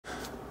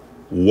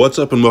What's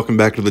up and welcome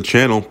back to the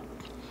channel.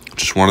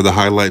 Just wanted to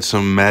highlight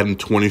some Madden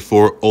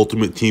 24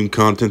 Ultimate Team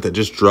content that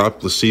just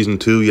dropped the Season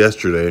 2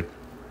 yesterday.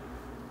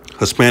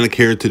 Hispanic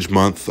Heritage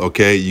Month,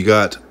 okay? You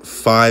got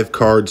 5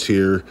 cards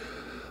here,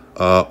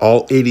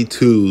 all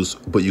 82s,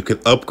 but you can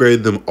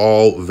upgrade them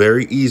all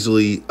very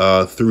easily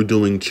through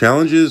doing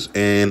challenges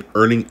and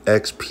earning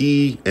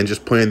XP and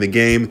just playing the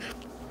game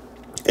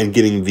and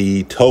getting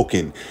the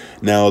token.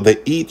 Now, they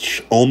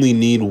each only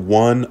need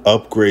one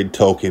upgrade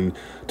token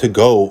to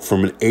go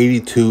from an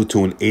 82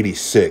 to an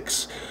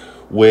 86,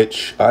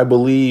 which I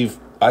believe,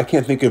 I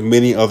can't think of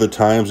many other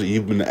times that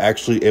you've been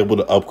actually able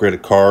to upgrade a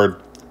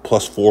card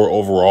 +4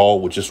 overall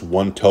with just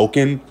one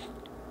token.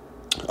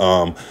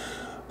 So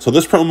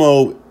this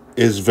promo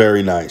is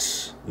very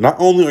nice. Not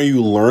only are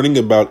you learning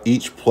about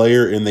each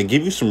player, and they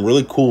give you some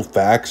really cool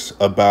facts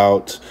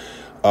about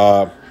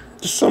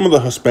just some of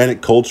the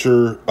Hispanic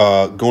culture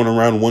going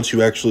around once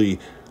you actually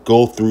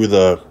go through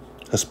the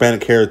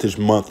Hispanic Heritage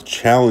Month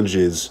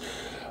challenges.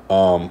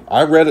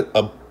 I read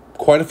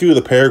quite a few of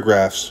the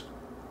paragraphs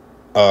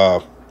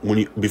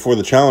before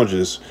the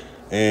challenges,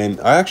 and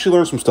I actually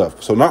learned some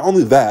stuff. So not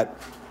only that,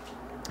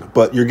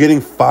 but you're getting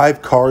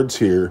 5 cards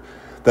here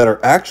that are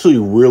actually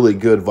really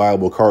good,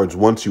 viable cards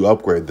once you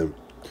upgrade them.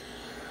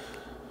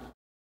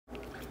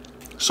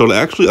 So to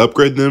actually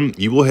upgrade them,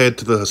 you will head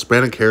to the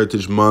Hispanic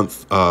Heritage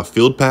Month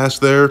field pass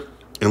there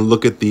and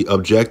look at the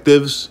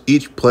objectives.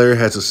 Each player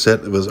has a set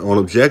of his own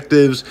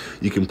objectives.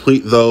 You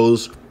complete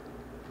those,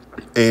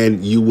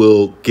 and you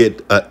will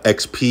get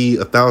XP,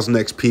 1,000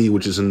 XP,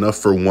 which is enough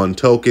for one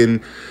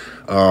token.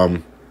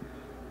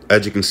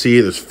 As you can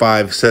see, there's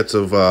 5 sets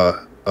of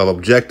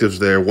objectives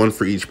there, one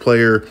for each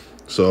player.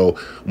 So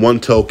 1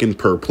 token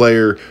per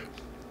player,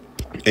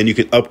 and you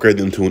can upgrade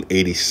them to an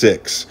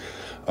 86.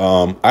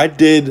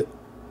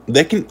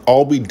 They can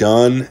all be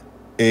done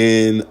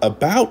in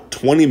about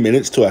 20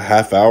 minutes to a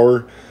half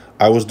hour.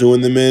 I was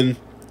doing them in,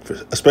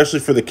 especially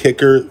for the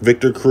kicker,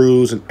 Victor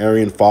Cruz and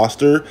Arian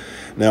Foster.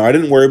 Now, I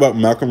didn't worry about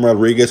Malcolm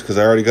Rodriguez because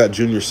I already got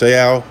Junior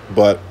Seau,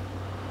 but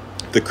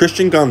the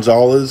Christian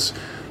Gonzalez,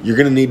 you're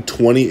going to need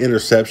 20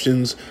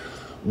 interceptions,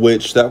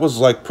 which that was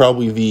like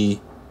probably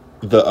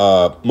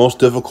the most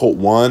difficult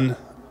one.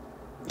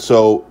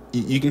 So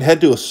you can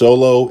head to a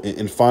solo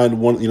and find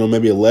one,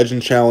 maybe a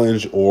legend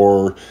challenge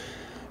or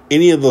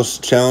any of those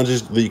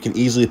challenges that you can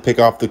easily pick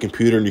off the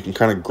computer, and you can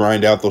kind of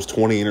grind out those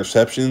 20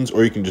 interceptions,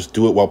 or you can just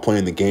do it while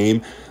playing the game.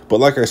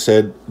 But like I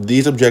said,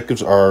 these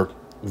objectives are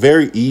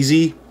very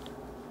easy.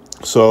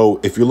 So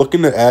if you're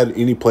looking to add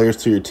any players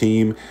to your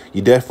team,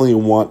 you definitely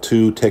want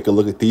to take a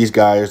look at these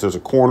guys. There's a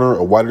corner,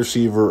 a wide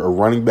receiver, a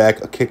running back,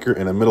 a kicker,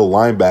 and a middle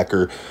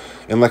linebacker.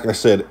 And like I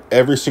said,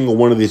 every single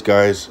one of these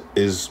guys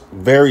is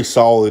very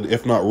solid,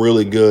 if not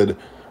really good,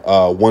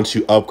 once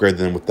you upgrade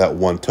them with that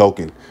one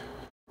token.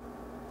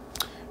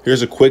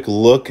 Here's a quick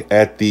look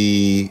at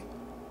the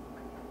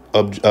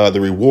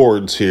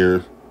rewards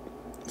here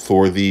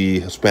for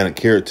the Hispanic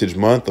Heritage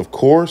Month, of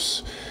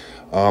course.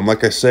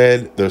 Like I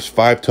said, there's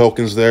 5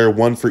 tokens there,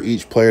 1 for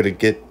each player to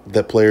get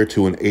that player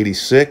to an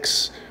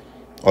 86.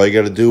 All you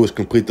got to do is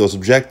complete those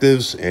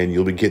objectives, and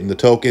you'll be getting the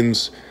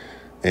tokens.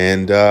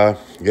 And,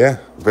 yeah,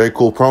 very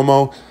cool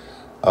promo.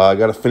 I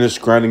got to finish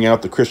grinding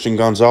out the Christian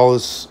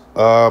Gonzalez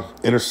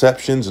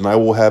interceptions, and I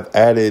will have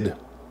added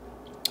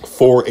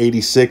 4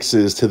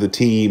 86s to the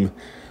team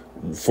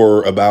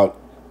for about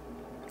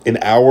an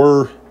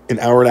hour and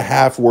a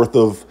half worth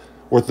of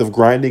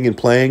grinding and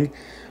playing.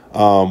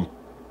 So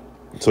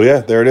yeah,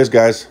 there it is,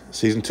 guys.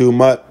 Season 2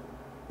 MUT,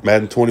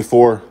 Madden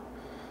 24,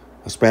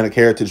 Hispanic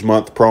Heritage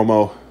Month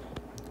promo.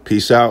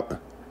 Peace out.